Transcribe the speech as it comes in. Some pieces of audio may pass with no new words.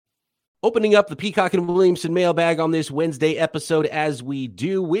Opening up the Peacock and Williamson mailbag on this Wednesday episode, as we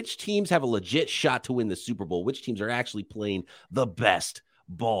do, which teams have a legit shot to win the Super Bowl? Which teams are actually playing the best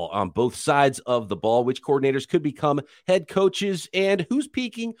ball on both sides of the ball? Which coordinators could become head coaches? And who's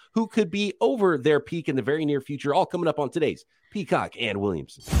peaking? Who could be over their peak in the very near future? All coming up on today's Peacock and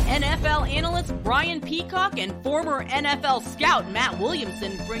Williamson. NFL analyst Brian Peacock and former NFL scout Matt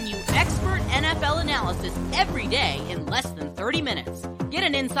Williamson bring you expert NFL analysis every day in less than 30 minutes. Get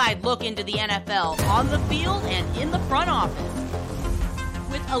an inside look into the NFL on the field and in the front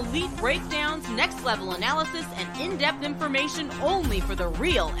office. With elite breakdowns, next-level analysis, and in-depth information only for the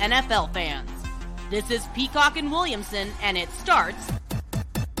real NFL fans. This is Peacock and Williamson, and it starts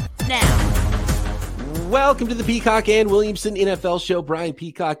now. Welcome to the Peacock and Williamson NFL show. Brian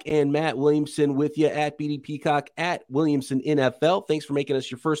Peacock and Matt Williamson with you at BD Peacock at Williamson NFL. Thanks for making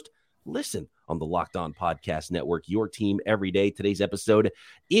us your first listen on the Locked On Podcast Network, your team every day. Today's episode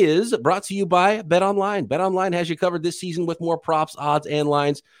is brought to you by BetOnline. BetOnline has you covered this season with more props, odds, and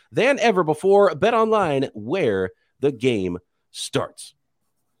lines than ever before. BetOnline, where the game starts.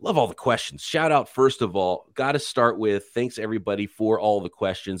 Love all the questions. Shout out, first of all, got to start with thanks everybody for all the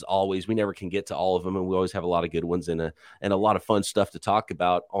questions. Always, we never can get to all of them, and we always have a lot of good ones and a lot of fun stuff to talk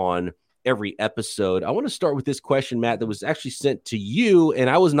about on every episode. I want to start with this question, Matt, that was actually sent to you,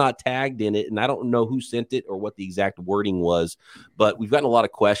 and I was not tagged in it, and I don't know who sent it or what the exact wording was, but we've gotten a lot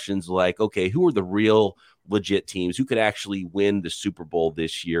of questions like, okay, who are the real legit teams? Who could actually win the Super Bowl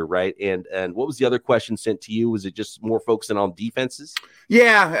this year, right? And what was the other question sent to you? Was it just more focusing on defenses?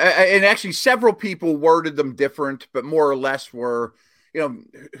 Yeah, and actually several people worded them different, but more or less were,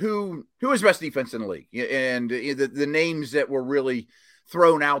 who is best defense in the league? And the names that were really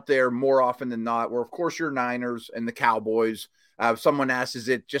thrown out there more often than not were, of course, your Niners and the Cowboys. Someone asked, is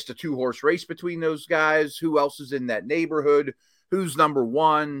it just a two-horse race between those guys? Who else is in that neighborhood? Who's number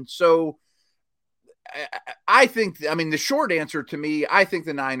one? So I think, the short answer to me, I think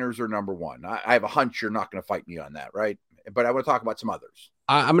the Niners are number one. I have a hunch you're not going to fight me on that, right? But I want to talk about some others.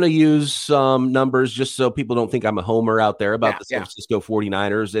 I'm going to use some numbers just so people don't think I'm a homer out there about the San Francisco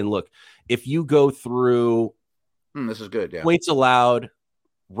 49ers. And look, if you go through this is good, points allowed,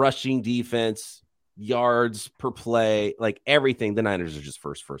 rushing defense, yards per play, like everything, the Niners are just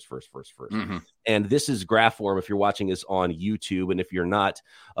first. Mm-hmm. And this is graph form if you're watching us on YouTube. And if you're not,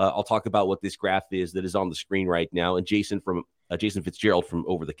 I'll talk about what this graph is that is on the screen right now. And Jason Fitzgerald from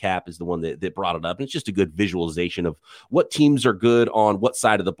Over the Cap is the one that brought it up. And it's just a good visualization of what teams are good on what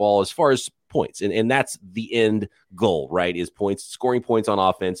side of the ball as far as points. And that's the end goal, right? Is points, scoring points on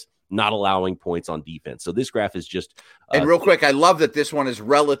offense, not allowing points on defense. So this graph is just and real quick, I love that this one is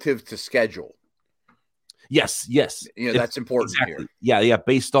relative to schedule. Yes. That's important exactly. here. Yeah.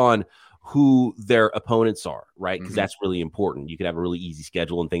 Based on who their opponents are, right? Because that's really important. You could have a really easy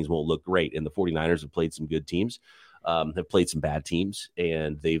schedule and things won't look great. And the 49ers have played some good teams, have played some bad teams,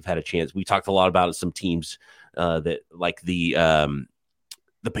 and they've had a chance. We talked a lot about some teams that like the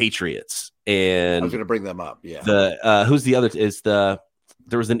Patriots. And I was going to bring them up. Yeah. Who's the other?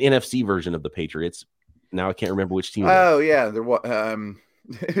 There was an NFC version of the Patriots. Now I can't remember which team. Oh, yeah. There was.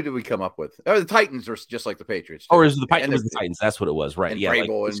 Who did we come up with? Oh, the Titans are just like the Patriots. Or is the Titans? That's what it was, right? And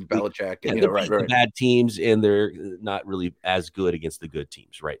Vrabel and Belichick. And, right. The bad teams, and they're not really as good against the good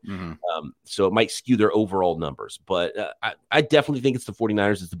teams, right? Mm-hmm. So it might skew their overall numbers. But I definitely think it's the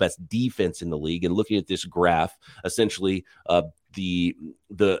 49ers is the best defense in the league. And looking at this graph, essentially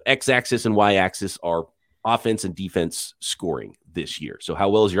the x-axis and y-axis are offense and defense scoring this year. So how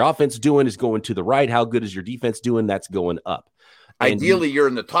well is your offense doing is going to the right. How good is your defense doing? That's going up. Ideally, you're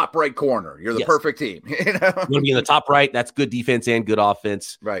in the top right corner. You're the perfect team. You want to be in the top right. That's good defense and good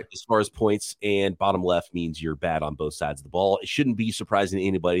offense. Right. As far as points, and bottom left means you're bad on both sides of the ball. It shouldn't be surprising to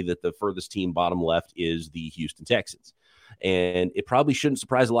anybody that the furthest team bottom left is the Houston Texans. And it probably shouldn't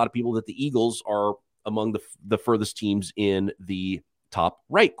surprise a lot of people that the Eagles are among the furthest teams in the top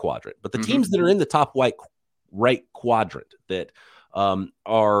right quadrant. But the teams that are in the top right quadrant that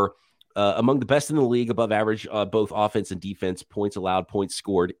are among the best in the league, above average, both offense and defense, points allowed, points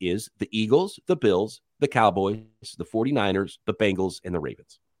scored, is the Eagles, the Bills, the Cowboys, the 49ers, the Bengals, and the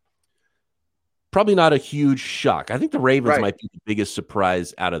Ravens. Probably not a huge shock. I think the Ravens might be the biggest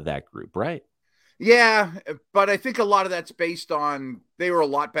surprise out of that group, right? Yeah, but I think a lot of that's based on they were a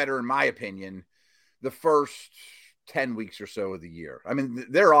lot better, in my opinion, the first 10 weeks or so of the year. I mean,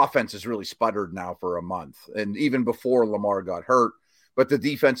 their offense has really sputtered now for a month, and even before Lamar got hurt. But the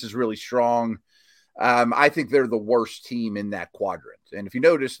defense is really strong. I think they're the worst team in that quadrant. And if you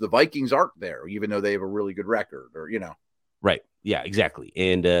notice, the Vikings aren't there, even though they have a really good record, or. Right. Yeah, exactly.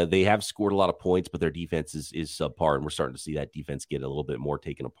 And they have scored a lot of points, but their defense is subpar. And we're starting to see that defense get a little bit more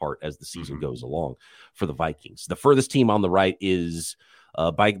taken apart as the season goes along for the Vikings. The furthest team on the right is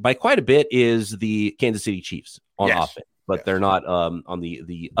by quite a bit is the Kansas City Chiefs on offense, but they're not on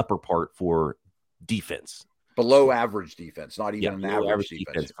the upper part for defense. Below average defense, not even an average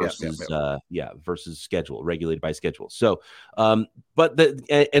defense versus versus schedule, regulated by schedule. So, but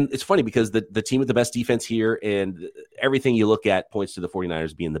and it's funny because the team with the best defense here and everything you look at points to the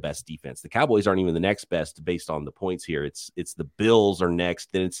 49ers being the best defense. The Cowboys aren't even the next best based on the points here. It's the Bills are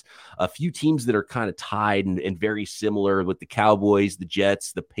next. Then it's a few teams that are kind of tied and very similar with the Cowboys, the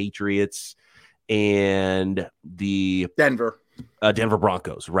Jets, the Patriots, and the Denver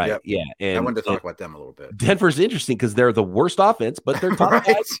Broncos, right? Yep. Yeah, and I wanted to talk about them a little bit. Denver's interesting because they're the worst offense, but they're top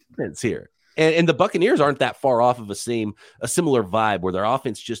defense here. And the Buccaneers aren't that far off of a similar vibe where their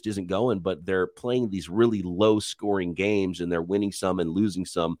offense just isn't going, but they're playing these really low scoring games and they're winning some and losing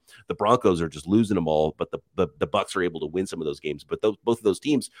some. The Broncos are just losing them all, but the Bucs are able to win some of those games. But both of those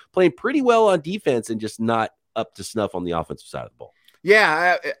teams playing pretty well on defense and just not up to snuff on the offensive side of the ball.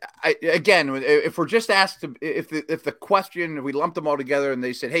 Yeah, again, if we're just asked to, if the question, we lumped them all together and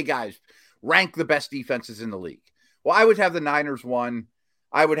they said, hey guys, rank the best defenses in the league. Well, I would have the Niners 1.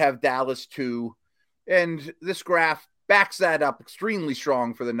 I would have Dallas 2. And this graph backs that up extremely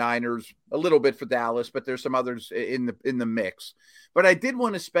strong for the Niners, a little bit for Dallas, but there's some others in the mix. But I did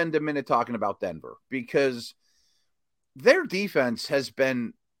want to spend a minute talking about Denver because their defense has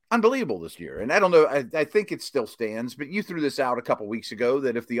been unbelievable this year. And I don't know, I think it still stands, but you threw this out a couple weeks ago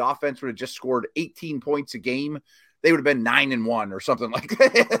that if the offense would have just scored 18 points a game, they would have been 9-1 or something like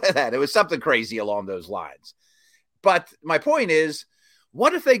that. It was something crazy along those lines. But my point is,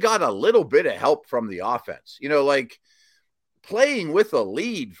 what if they got a little bit of help from the offense? You know, like playing with a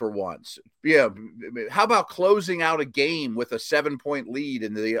lead for once. Yeah. How about closing out a game with a 7-point lead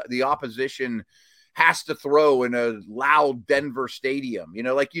and the opposition has to throw in a loud Denver stadium, you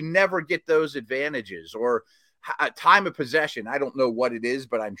know, like you never get those advantages or time of possession. I don't know what it is,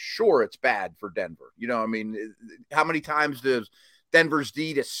 but I'm sure it's bad for Denver. You know, I mean, how many times does Denver's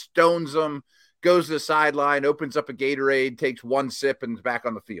D just stones them, goes to the sideline, opens up a Gatorade, takes one sip and is back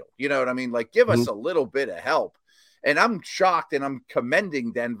on the field. You know what I mean? Like give us a little bit of help. And I'm shocked and I'm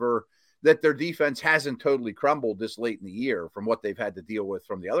commending Denver that their defense hasn't totally crumbled this late in the year from what they've had to deal with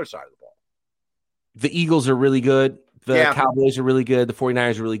from the other side of the ball. The Eagles are really good. The Cowboys are really good. The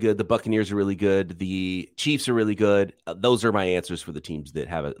 49ers are really good. The Buccaneers are really good. The Chiefs are really good. Those are my answers for the teams that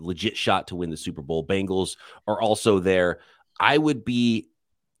have a legit shot to win the Super Bowl. Bengals are also there. I would be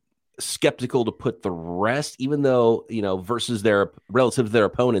skeptical to put the rest, even though, you know, versus their relative to their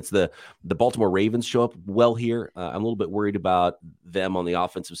opponents, the Baltimore Ravens show up well here. I'm a little bit worried about them on the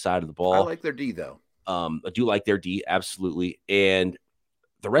offensive side of the ball. I like their D, though. I do like their D, absolutely. And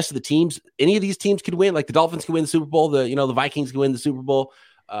the rest of the teams, any of these teams could win. Like the Dolphins can win the Super Bowl. The Vikings can win the Super Bowl.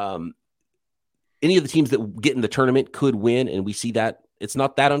 Any of the teams that get in the tournament could win, and we see that it's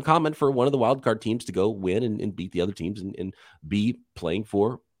not that uncommon for one of the wild card teams to go win and beat the other teams and be playing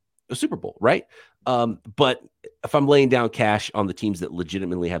for a Super Bowl, right? But if I'm laying down cash on the teams that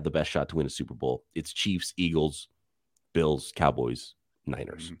legitimately have the best shot to win a Super Bowl, it's Chiefs, Eagles, Bills, Cowboys,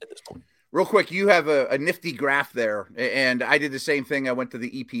 Niners at this point. Real quick, you have a nifty graph there, and I did the same thing. I went to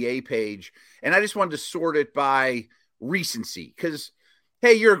the EPA page, and I just wanted to sort it by recency because,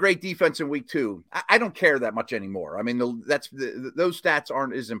 hey, you're a great defense in week 2. I don't care that much anymore. I mean, those stats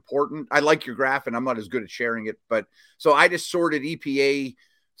aren't as important. I like your graph, and I'm not as good at sharing it, but so I just sorted EPA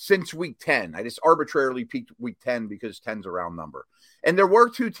since week 10. I just arbitrarily picked week 10 because 10's a round number. And there were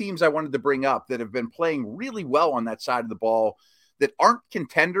 2 teams I wanted to bring up that have been playing really well on that side of the ball that aren't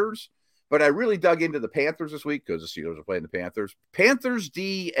contenders. But I really dug into the Panthers this week because the Steelers are playing the Panthers. Panthers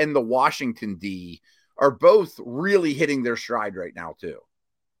D and the Washington D are both really hitting their stride right now, too.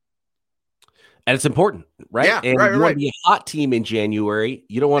 And it's important, right? Yeah, and right, you want to be a hot team in January.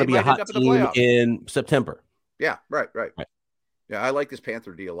 You don't want to be a hot team in September. Yeah, right. Yeah, I like this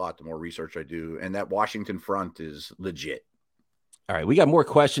Panther D a lot the more research I do. And that Washington front is legit. All right, we got more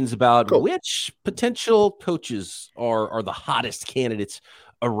questions about which potential coaches are the hottest candidates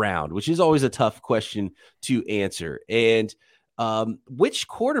around, which is always a tough question to answer. And which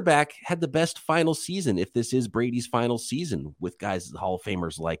quarterback had the best final season if this is Brady's final season with guys, Hall of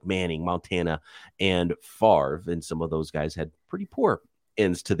Famers like Manning, Montana, and Favre. And some of those guys had pretty poor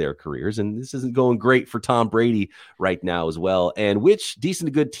ends to their careers. And this isn't going great for Tom Brady right now as well. And which decent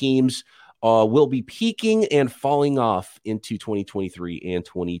to good teams will be peaking and falling off into 2023 and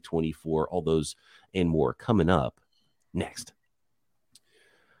 2024. All those and more coming up next.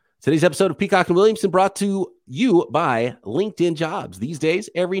 Today's episode of Peacock and Williamson brought to you by LinkedIn Jobs. These days,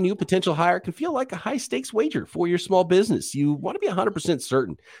 every new potential hire can feel like a high-stakes wager for your small business. You want to be 100%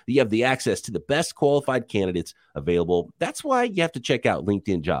 certain that you have the access to the best qualified candidates available. That's why you have to check out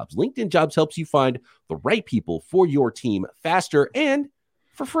LinkedIn Jobs. LinkedIn Jobs helps you find the right people for your team faster and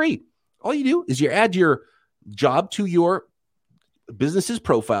for free. All you do is you add your job to your business's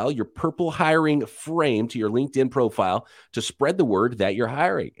profile, your purple hiring frame to your LinkedIn profile to spread the word that you're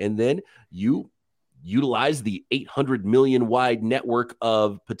hiring. And then you utilize the 800 million wide network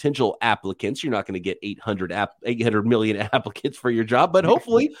of potential applicants. You're not going to get 800 million applicants for your job, but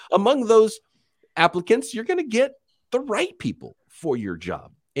hopefully among those applicants, you're going to get the right people for your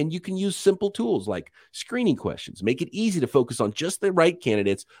job. And you can use simple tools like screening questions, make it easy to focus on just the right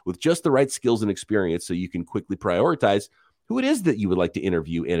candidates with just the right skills and experience so you can quickly prioritize who it is that you would like to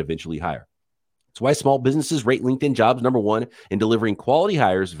interview and eventually hire. That's why small businesses rate LinkedIn Jobs number one in delivering quality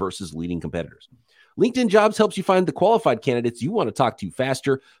hires versus leading competitors. LinkedIn Jobs helps you find the qualified candidates you want to talk to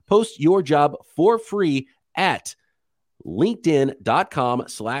faster. Post your job for free at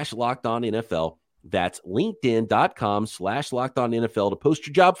linkedin.com/LockedOnNFL. That's linkedin.com/LockedOnNFL to post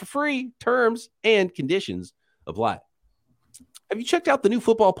your job for free. Terms and conditions apply. Have you checked out the new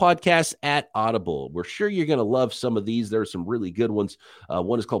football podcast at Audible? We're sure you're going to love some of these. There are some really good ones.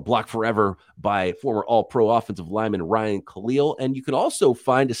 One is called Block Forever by former All-Pro offensive lineman Ryan Khalil. And you can also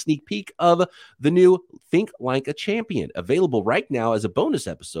find a sneak peek of the new Think Like a Champion, available right now as a bonus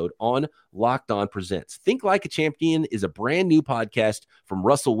episode on Locked On Presents. Think Like a Champion is a brand new podcast from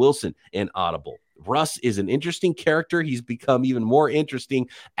Russell Wilson and Audible. Russ is an interesting character. He's become even more interesting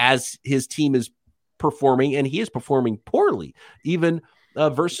as his team is performing, and he is performing poorly even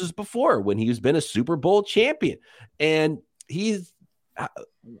versus before when he's been a Super Bowl champion. And you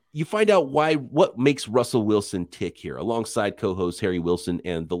find out what makes Russell Wilson tick here alongside co-host Harry Wilson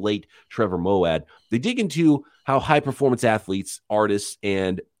and the late Trevor Moawad. They dig into how high performance athletes, artists,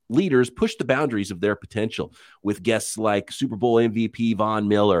 and leaders push the boundaries of their potential with guests like Super Bowl MVP Von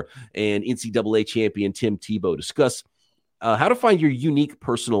Miller and NCAA champion Tim Tebow discuss how to find your unique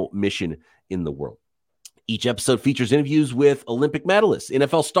personal mission in the world. Each episode features interviews with Olympic medalists,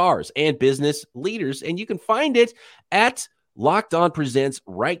 NFL stars, and business leaders, and you can find it at Locked On Presents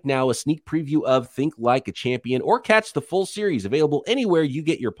right now, a sneak preview of Think Like a Champion, or catch the full series available anywhere you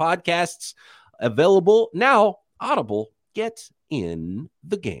get your podcasts. Available now, Audible, get in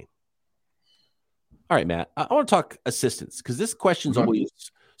the game. All right, Matt, I want to talk assistants because this question's always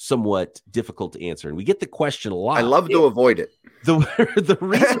somewhat difficult to answer, and we get the question a lot. I love to avoid it. The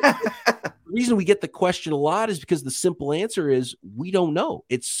reason we get the question a lot is because the simple answer is we don't know.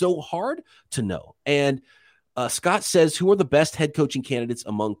 It's so hard to know. And Scott says, who are the best head coaching candidates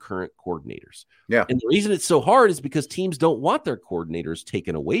among current coordinators? Yeah. And the reason it's so hard is because teams don't want their coordinators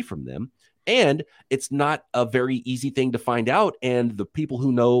taken away from them. And it's not a very easy thing to find out. And the people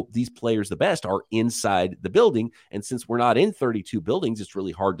who know these players the best are inside the building. And since we're not in 32 buildings, it's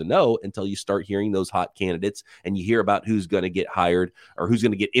really hard to know until you start hearing those hot candidates and you hear about who's going to get hired or who's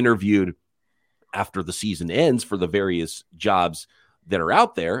going to get interviewed after the season ends for the various jobs that are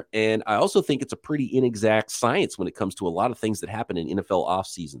out there. And I also think it's a pretty inexact science when it comes to a lot of things that happen in NFL off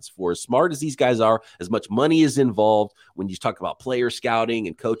seasons. For as smart as these guys are, as much money is involved when you talk about player scouting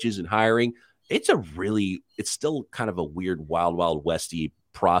and coaches and hiring, it's still kind of a weird, wild westy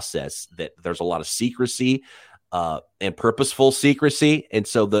process that there's a lot of secrecy and purposeful secrecy. And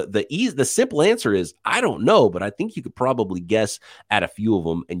so the simple answer is, I don't know, but I think you could probably guess at a few of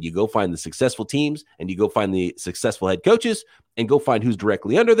them, and you go find the successful teams and you go find the successful head coaches and go find who's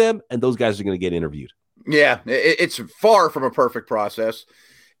directly under them. And those guys are going to get interviewed. Yeah. It's far from a perfect process.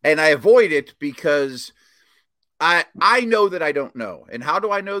 And I avoid it because I know that I don't know. And how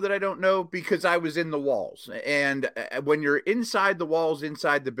do I know that I don't know? Because I was in the walls. And when you're inside the walls,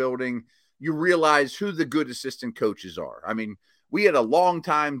 inside the building, you realize who the good assistant coaches are. I mean, we had a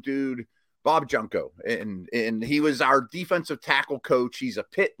long-time dude, Bob Junko, and he was our defensive tackle coach. He's a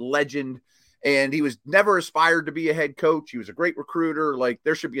Pitt legend, and he was never aspired to be a head coach. He was a great recruiter. Like,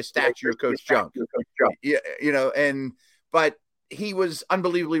 there should be a statue of Coach Junk. Yeah, but he was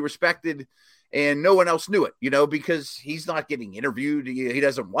unbelievably respected, and no one else knew it, because he's not getting interviewed. He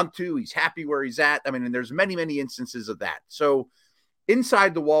doesn't want to. He's happy where he's at. I mean, and there's many, many instances of that. So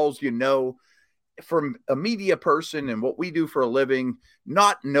inside the walls, from a media person and what we do for a living,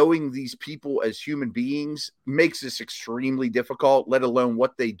 not knowing these people as human beings makes this extremely difficult, let alone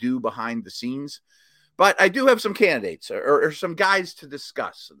what they do behind the scenes. But I do have some candidates or some guys to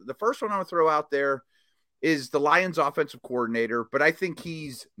discuss. The first one I'm going to throw out there is the Lions offensive coordinator, but I think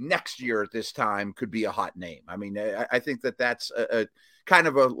he's next year at this time could be a hot name. I mean, I think that's a kind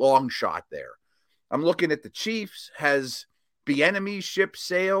of a long shot there. I'm looking at the Chiefs. Has Bieniemy's ship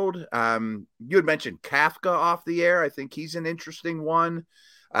sailed? You had mentioned Kafka off the air. I think he's an interesting one.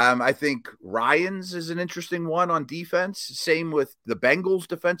 I think Ryans is an interesting one on defense. Same with the Bengals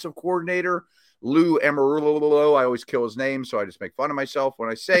defensive coordinator, Lou Amarillo. I always kill his name, so I just make fun of myself when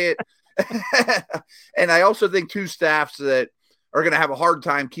I say it. And I also think two staffs that are going to have a hard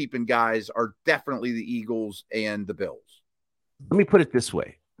time keeping guys are definitely the Eagles and the Bills. Let me put it this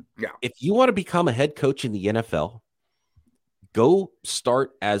way. Yeah. If you want to become a head coach in the NFL, go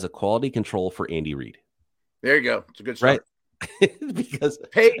start as a quality control for Andy Reid. There you go. It's a good start. Right? Because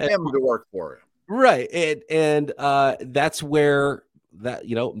pay him to work for it. Right. And that's where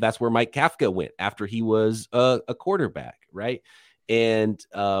that's where Mike Kafka went after he was a quarterback. Right. And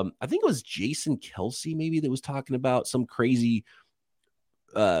I think it was Jason Kelsey maybe that was talking about some crazy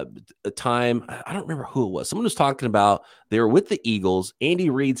time. I don't remember who it was. Someone was talking about they were with the Eagles,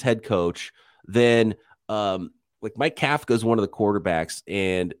 Andy Reid's head coach. Then like Mike Kafka is one of the quarterbacks,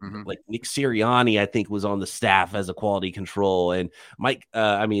 and like Nick Sirianni, I think, was on the staff as a quality control, and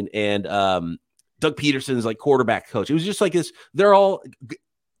Doug Peterson's like quarterback coach. It was just like this. They're all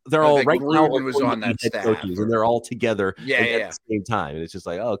right now was on that staff, coaches, and they're all together at the same time. And it's just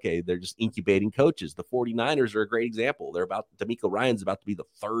like, oh, okay, they're just incubating coaches. The 49ers are a great example. D'Amico Ryan's about to be the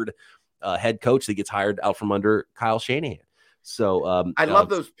third head coach that gets hired out from under Kyle Shanahan. So I love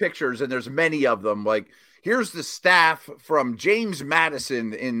those pictures, and there's many of them. Like, here's the staff from James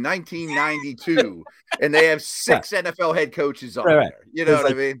Madison in 1992, and they have 6 NFL head coaches on there. You know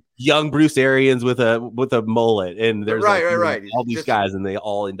what I mean? Young Bruce Arians with a mullet, and there's right. all these guys, and they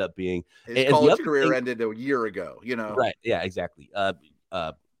all end up being his college career ended a year ago. You know, right? Yeah, exactly.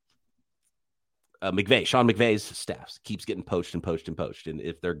 Sean McVay's staffs keeps getting poached. And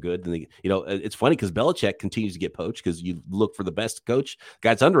if they're good, then it's funny because Belichick continues to get poached because you look for the best coach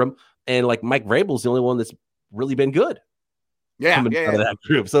guys under him. And like Mike Vrabel's the only one that's really been good. Yeah. Out of that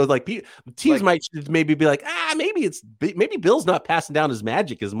group. So it's like teams might maybe be like, maybe Bill's not passing down his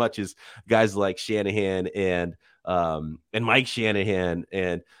magic as much as guys like Shanahan and Mike Shanahan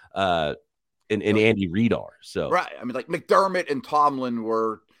and Andy Reid are. So right. I mean, like McDermott and Tomlin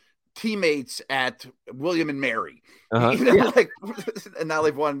were teammates at William and Mary, and now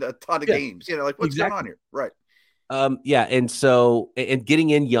they've won a ton of games. What's going on here? Right. And so, and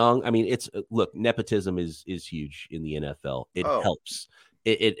getting in young, I mean, nepotism is huge in the NFL. It helps.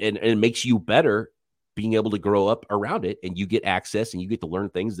 It makes you better being able to grow up around it, and you get access and you get to learn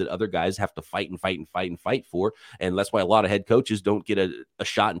things that other guys have to fight for. And that's why a lot of head coaches don't get a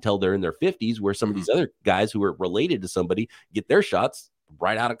shot until they're in their 50s, where some of these other guys who are related to somebody get their shots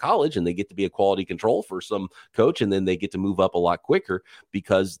right out of college, and they get to be a quality control for some coach. And then they get to move up a lot quicker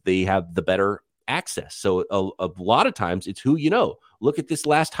because they have the better access. So a lot of times it's who you know. Look at this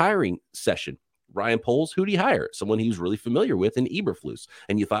last hiring session. Ryan Poles, who did he hire? Someone he was really familiar with in Eberflus.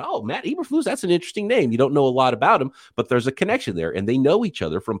 And you thought, oh, Matt Eberflus, that's an interesting name. You don't know a lot about him, but there's a connection there, and they know each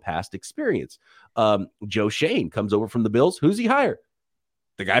other from past experience. Joe Shane comes over from the Bills. Who's he hire?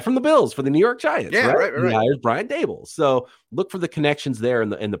 The guy from the Bills for the New York Giants. Yeah, right. He hires Brian Daboll. So look for the connections there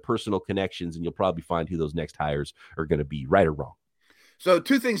and the personal connections, and you'll probably find who those next hires are going to be, right or wrong. So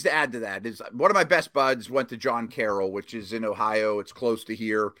 2 things to add to that is one of my best buds went to John Carroll, which is in Ohio. It's close to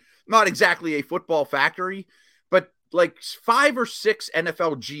here. Not exactly a football factory, but like 5 or 6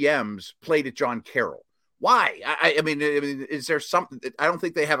 NFL GMs played at John Carroll. Why? I mean, is there something? I don't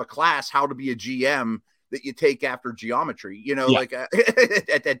think they have a class how to be a GM that you take after geometry,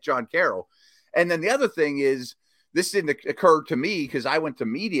 at John Carroll. And then the other thing is, this didn't occur to me because I went to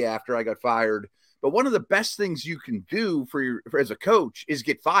media after I got fired. But one of the best things you can do as a coach is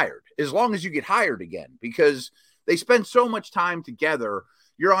get fired, as long as you get hired again, because they spend so much time together.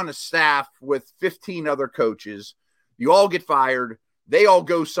 You're on a staff with 15 other coaches. You all get fired. They all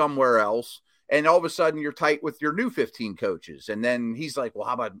go somewhere else. And all of a sudden you're tight with your new 15 coaches. And then he's like, well,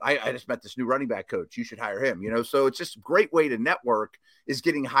 how about, I just met this new running back coach. You should hire him. So it's just a great way to network is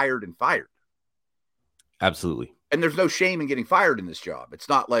getting hired and fired. Absolutely. And there's no shame in getting fired in this job. It's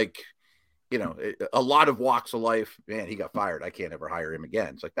not like, a lot of walks of life, man, he got fired. I can't ever hire him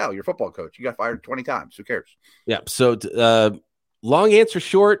again. It's like, no, you're a football coach. You got fired 20 times. Who cares? Yeah. So long answer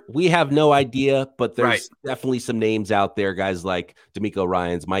short, we have no idea, but there's definitely some names out there, guys like D'Amico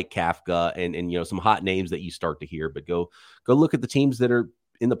Ryans, Mike Kafka, and some hot names that you start to hear. But go look at the teams that are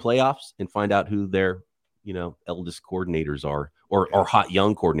in the playoffs and find out who their eldest coordinators are, or hot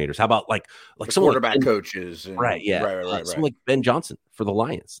young coordinators. How about like someone quarterback like coaches? Right. Someone like Ben Johnson for the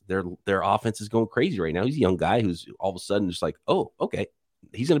Lions. Their offense is going crazy right now. He's a young guy who's all of a sudden just like, oh, okay,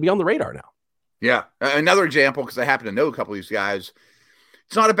 he's going to be on the radar now. Yeah. Another example, because I happen to know a couple of these guys.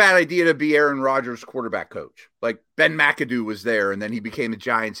 It's not a bad idea to be Aaron Rodgers' quarterback coach. Like Ben McAdoo was there, and then he became the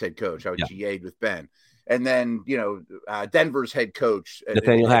Giants head coach. I was GA'd with Ben. And then, Denver's head coach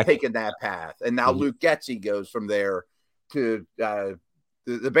Nathaniel Hackett taken that path. And now Luke Getsy goes from there to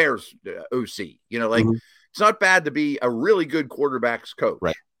the Bears OC. It's not bad to be a really good quarterback's coach.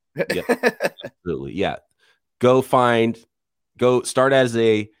 Right. Yeah, absolutely. Yeah. Go start as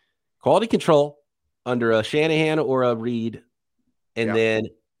a quality control under a Shanahan or a Reed, and then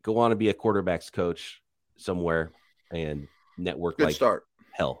go on to be a quarterback's coach somewhere and network good start.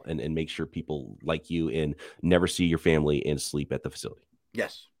 Hell and make sure people like you and never see your family and sleep at the facility.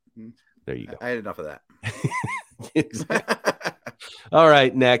 Yes. There you go. I had enough of that. Exactly. All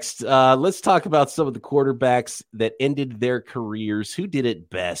right, next. Let's talk about some of the quarterbacks that ended their careers. Who did it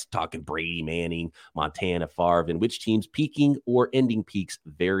best? Talking Brady, Manning, Montana, Favre, and which teams peaking or ending peaks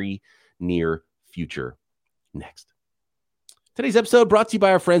very near future. Next. Today's episode brought to you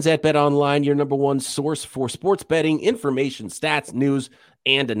by our friends at BetOnline, your number one source for sports betting information, stats, news,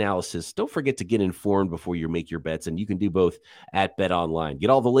 and analysis. Don't forget to get informed before you make your bets, and you can do both at BetOnline. Get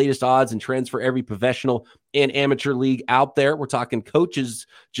all the latest odds and trends for every professional and amateur league out there. We're talking coaches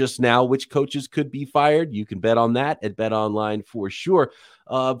just now. Which coaches could be fired? You can bet on that at BetOnline for sure.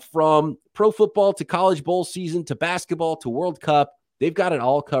 From pro football to college bowl season to basketball to World Cup, they've got it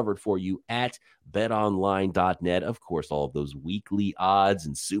all covered for you at betonline.net. Of course, all of those weekly odds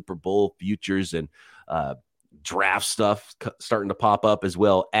and Super Bowl futures and draft stuff starting to pop up as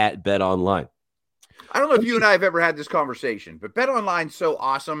well at BetOnline. I don't know if you and I have ever had this conversation, but BetOnline's so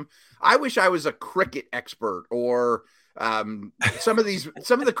awesome. I wish I was a cricket expert or some of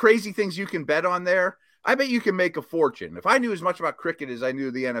the crazy things you can bet on there. I bet you can make a fortune. If I knew as much about cricket as I knew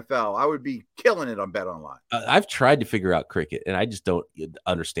the NFL, I would be killing it on BetOnline. I've tried to figure out cricket, and I just don't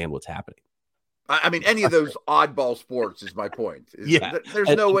understand what's happening. I mean, any of those oddball sports is my point.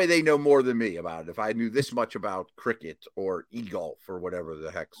 There's no way they know more than me about it. If I knew this much about cricket or e-golf or whatever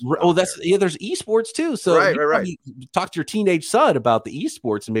the heck. There's esports too. So right. Talk to your teenage son about the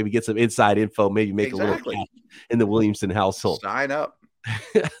esports and maybe get some inside info, maybe make a little cash in the Williamson household. Sign up.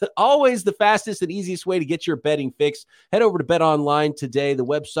 Always the fastest and easiest way to get your betting fix. Head over to BetOnline today, the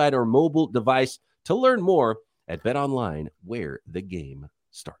website or mobile device, to learn more at BetOnline, where the game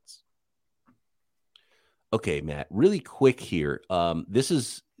starts. Okay, Matt, really quick here. This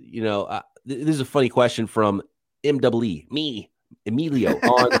is a funny question from MWE, me, Emilio,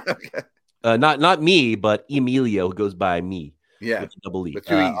 on okay. Not me, but Emilio, who goes by me. Yeah, with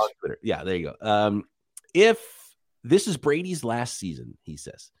on Twitter. Yeah, there you go. If this is Brady's last season, he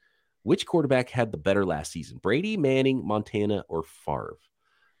says, which quarterback had the better last season? Brady, Manning, Montana, or Favre?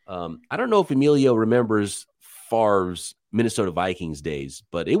 I don't know if Emilio remembers Favre's Minnesota Vikings days,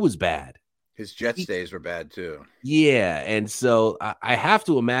 but it was bad. His Jets days were bad too. Yeah, and so I have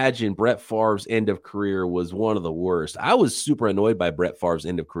to imagine Brett Favre's end of career was one of the worst. I was super annoyed by Brett Favre's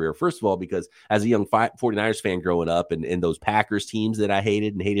end of career, first of all, because as a young 49ers fan growing up and those Packers teams that I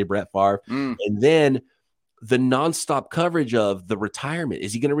hated Brett Favre, and then the nonstop coverage of the retirement.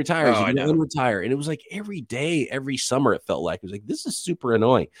 Is he going to retire? Is he going to retire? And it was like every day, every summer, it felt like. It was like, this is super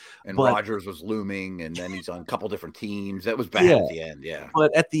annoying. And Rodgers was looming, and then he's on a couple different teams. That was bad at the end,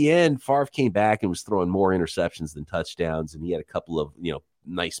 But at the end, Favre came back and was throwing more interceptions than touchdowns, and he had a couple of,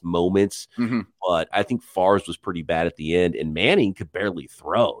 nice moments. Mm-hmm. But I think Favre's was pretty bad at the end, and Manning could barely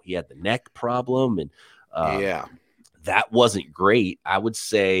throw. He had the neck problem, and that wasn't great. I would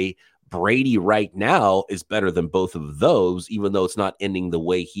say Brady right now is better than both of those, even though it's not ending the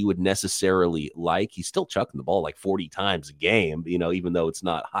way he would necessarily like. He's still chucking the ball like 40 times a game, even though it's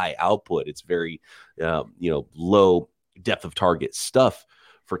not high output. It's very, low depth of target stuff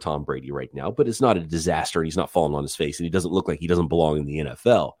for Tom Brady right now, but it's not a disaster, and he's not falling on his face, and he doesn't look like he doesn't belong in the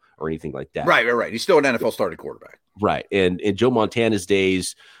NFL or anything like that. Right. He's still an NFL starting quarterback. Right. And in Joe Montana's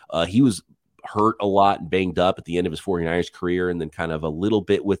days, he was hurt a lot and banged up at the end of his 49ers career, and then kind of a little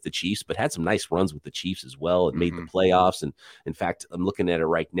bit with the Chiefs, but had some nice runs with the Chiefs as well and made the playoffs. And in fact, I'm looking at it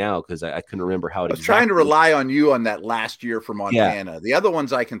right now because I couldn't remember how it I was trying to rely on you on that last year for Montana. The other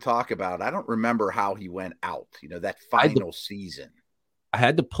ones I can talk about, I don't remember how he went out, that final season. I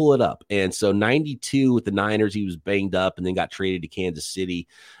had to pull it up. And so 92 with the Niners, he was banged up and then got traded to Kansas City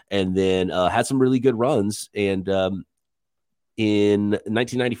and then had some really good runs. And in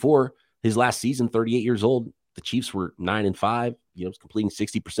 1994, his last season, 38 years old, the Chiefs were 9-5. Was completing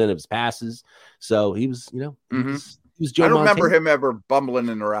 60% of his passes. So he was, he was Joe I don't remember Montana. him ever bumbling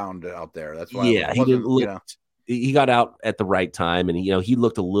around out there. That's why. Yeah, he didn't look. He got out at the right time, and he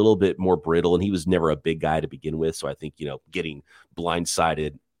looked a little bit more brittle, and he was never a big guy to begin with. So I think getting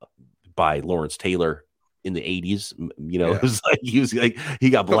blindsided by Lawrence Taylor in the 80s, it was like he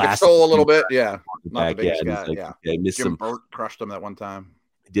got blasted a little bit. Yeah, not the biggest guy. Like, yeah, missed Jim Burt crushed him that one time.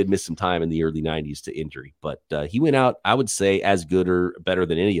 Did miss some time in the early 90s to injury, but he went out, I would say, as good or better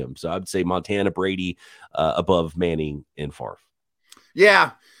than any of them. So I would say Montana, Brady above Manning and Favre.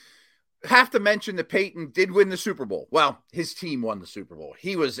 Yeah. Have to mention that Peyton did win the Super Bowl. Well, his team won the Super Bowl.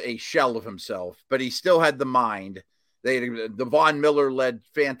 He was a shell of himself, but he still had the mind. The Von Miller-led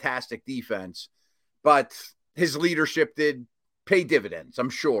fantastic defense, but his leadership did pay dividends, I'm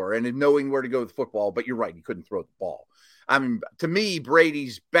sure, and in knowing where to go with football. But you're right, he couldn't throw the ball. I mean, to me,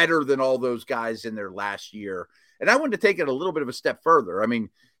 Brady's better than all those guys in their last year. And I wanted to take it a little bit of a step further. I mean,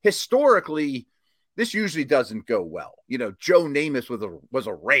 historically, this usually doesn't go well. Joe Namath was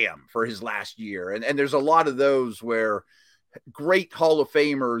a Ram for his last year. And there's a lot of those where great Hall of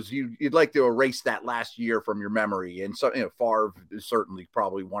Famers, you'd like to erase that last year from your memory. And so, Favre is certainly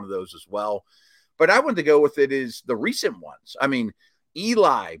probably one of those as well. But I wanted to go with it is the recent ones. I mean,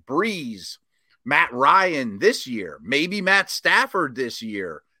 Eli, Breeze, Matt Ryan this year, maybe Matt Stafford this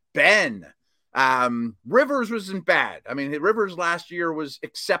year, Ben. Rivers wasn't bad. I mean, Rivers last year was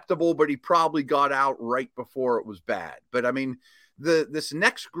acceptable, but he probably got out right before it was bad. But I mean, this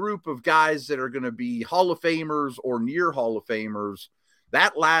next group of guys that are going to be Hall of Famers or near Hall of Famers,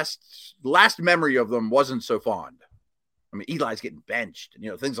 that last memory of them wasn't so fond. I mean, Eli's getting benched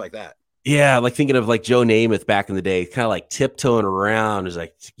and things like that. Yeah, like thinking of like Joe Namath back in the day, kind of like tiptoeing around. It's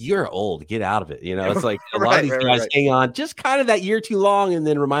like, you're old, get out of it. It's like a lot of these guys hang on just kind of that year too long and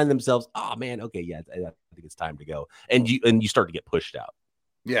then remind themselves, oh man, okay, yeah, I think it's time to go. And you start to get pushed out.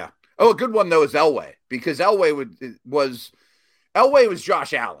 Yeah. Oh, a good one though is Elway, because Elway was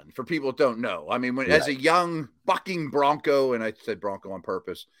Josh Allen, for people that don't know. I mean, as a young bucking Bronco, and I said Bronco on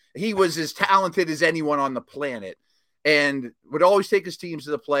purpose, he was as talented as anyone on the planet. And would always take his teams to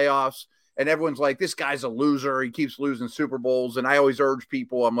the playoffs. And everyone's like, this guy's a loser. He keeps losing Super Bowls. And I always urge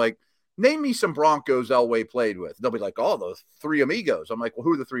people, I'm like, name me some Broncos Elway played with. They'll be like, oh, the three amigos. I'm like, well,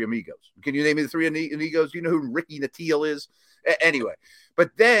 who are the three amigos? Can you name me the three amigos? You know who Ricky Natil is? Anyway,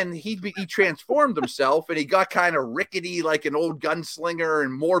 but then he transformed himself and he got kind of rickety like an old gunslinger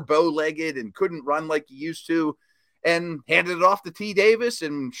and more bow-legged and couldn't run like he used to. And handed it off to T. Davis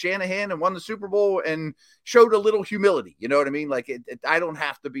and Shanahan and won the Super Bowl and showed a little humility. You know what I mean? Like, I don't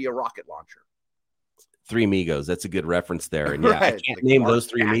have to be a rocket launcher. Three amigos. That's a good reference there. And yeah, right. I can't name those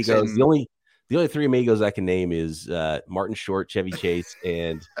three amigos. The only three amigos I can name is Martin Short, Chevy Chase,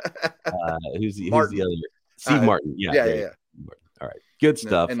 and who's the other? Steve Martin. Yeah. All right. Good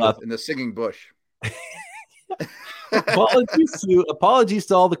stuff. And the singing bush. Apologies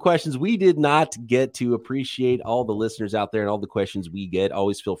to all the questions we did not get to. Appreciate all the listeners out there and all the questions we get.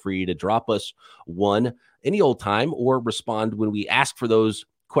 Always feel free to drop us one any old time or respond when we ask for those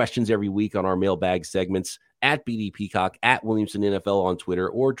questions every week on our mailbag segments at BD Peacock, at Williamson NFL on Twitter,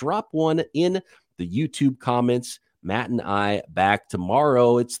 or drop one in the YouTube comments. Matt and I back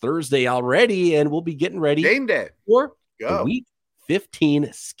tomorrow. It's Thursday already, and we'll be getting ready game day for the Week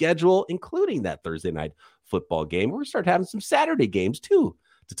 15 schedule, including that Thursday night football game. We're going to start having some Saturday games too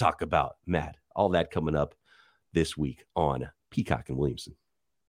to talk about, Matt. All that coming up this week on Peacock and Williamson.